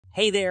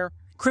Hey there,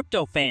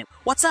 crypto fan.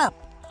 What's up?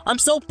 I'm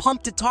so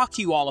pumped to talk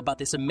to you all about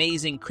this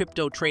amazing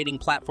crypto trading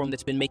platform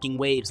that's been making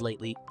waves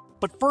lately.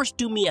 But first,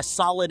 do me a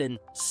solid and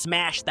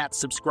smash that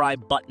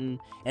subscribe button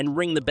and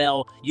ring the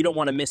bell. You don't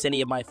want to miss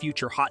any of my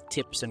future hot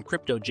tips and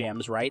crypto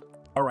gems, right?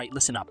 All right,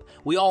 listen up.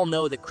 We all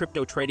know that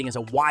crypto trading is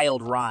a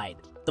wild ride.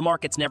 The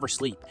markets never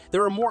sleep.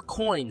 There are more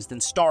coins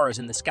than stars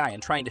in the sky,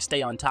 and trying to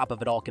stay on top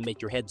of it all can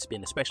make your head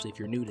spin, especially if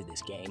you're new to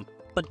this game.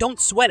 But don't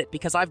sweat it,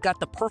 because I've got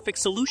the perfect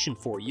solution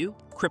for you.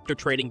 Crypto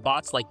trading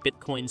bots like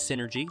Bitcoin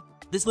Synergy.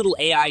 This little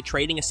AI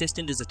trading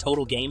assistant is a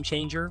total game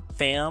changer,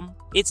 fam.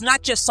 It's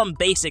not just some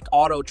basic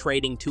auto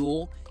trading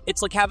tool.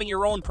 It's like having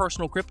your own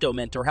personal crypto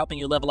mentor helping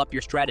you level up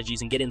your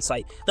strategies and get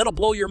insight that'll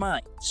blow your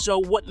mind. So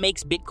what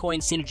makes Bitcoin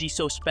Synergy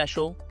so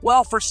special?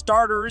 Well, for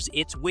starters,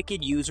 it's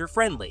wicked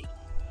user-friendly.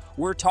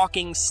 We're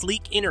talking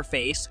sleek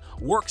interface,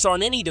 works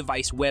on any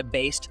device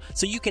web-based,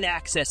 so you can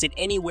access it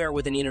anywhere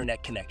with an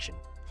internet connection.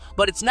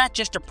 But it's not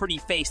just a pretty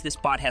face, this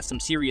bot has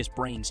some serious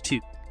brains too.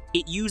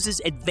 It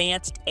uses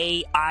advanced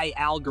AI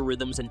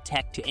algorithms and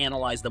tech to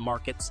analyze the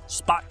markets,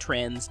 spot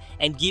trends,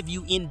 and give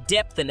you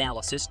in-depth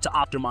analysis to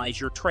optimize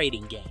your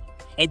trading game.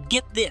 And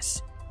get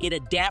this, it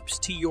adapts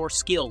to your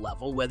skill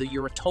level, whether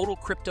you're a total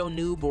crypto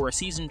noob or a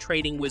seasoned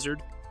trading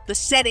wizard. The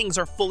settings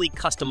are fully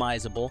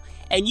customizable,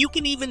 and you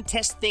can even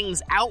test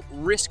things out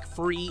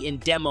risk-free in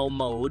demo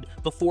mode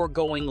before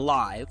going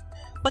live.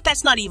 But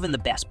that's not even the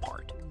best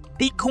part.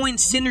 Bitcoin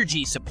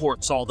Synergy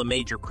supports all the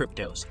major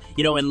cryptos,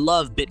 and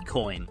love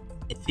Bitcoin,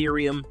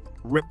 Ethereum,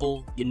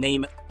 Ripple, you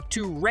name it.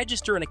 To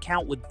register an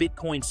account with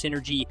Bitcoin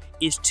Synergy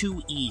is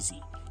too easy.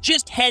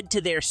 Just head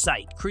to their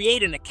site,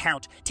 create an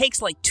account,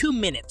 takes like 2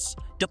 minutes,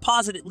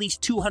 deposit at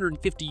least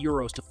 250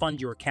 euros to fund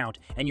your account,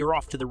 and you're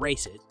off to the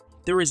races.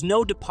 There is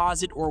no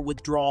deposit or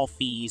withdrawal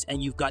fees,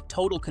 and you've got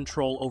total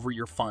control over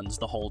your funds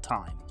the whole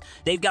time.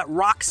 They've got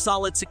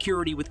rock-solid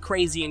security with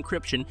crazy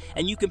encryption,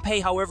 and you can pay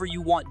however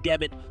you want,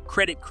 debit,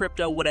 credit,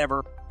 crypto,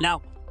 whatever.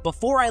 Now,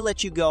 before I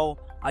let you go,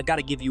 I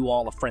gotta give you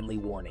all a friendly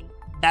warning.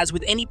 As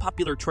with any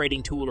popular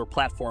trading tool or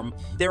platform,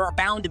 there are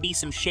bound to be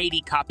some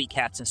shady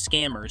copycats and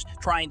scammers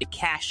trying to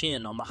cash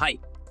in on the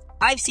hype.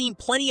 I've seen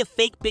plenty of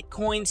fake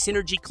Bitcoin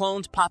Synergy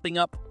clones popping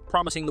up,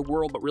 promising the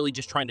world but really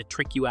just trying to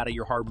trick you out of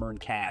your hard-earned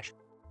cash.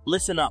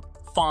 Listen up,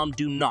 fam,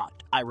 do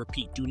not, I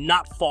repeat, do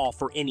not fall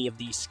for any of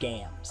these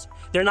scams.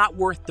 They're not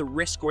worth the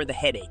risk or the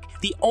headache.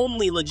 The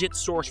only legit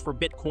source for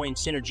Bitcoin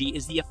Synergy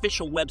is the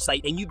official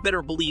website, and you'd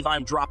better believe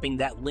I'm dropping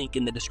that link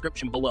in the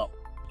description below.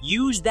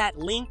 Use that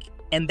link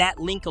and that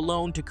link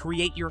alone to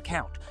create your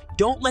account.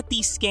 Don't let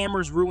these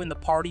scammers ruin the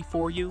party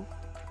for you.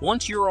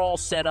 Once you're all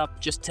set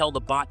up, just tell the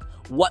bot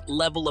what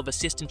level of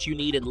assistance you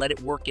need and let it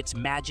work its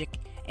magic,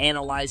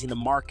 analyzing the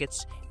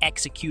markets,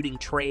 executing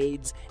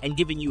trades, and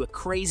giving you a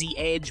crazy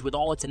edge with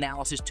all its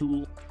analysis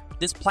tools.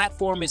 This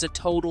platform is a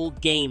total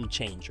game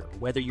changer,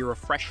 whether you're a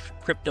fresh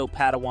crypto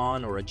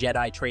Padawan or a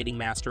Jedi trading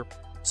master.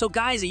 So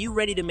guys, are you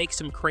ready to make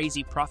some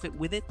crazy profit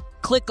with it?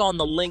 Click on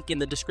the link in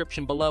the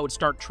description below and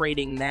start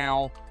trading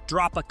now.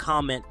 Drop a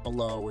comment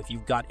below if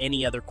you've got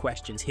any other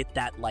questions. Hit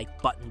that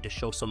like button to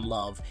show some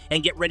love,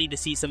 and get ready to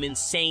see some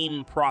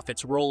insane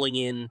profits rolling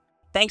in.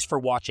 Thanks for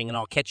watching, and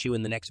I'll catch you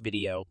in the next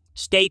video.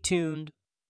 Stay tuned.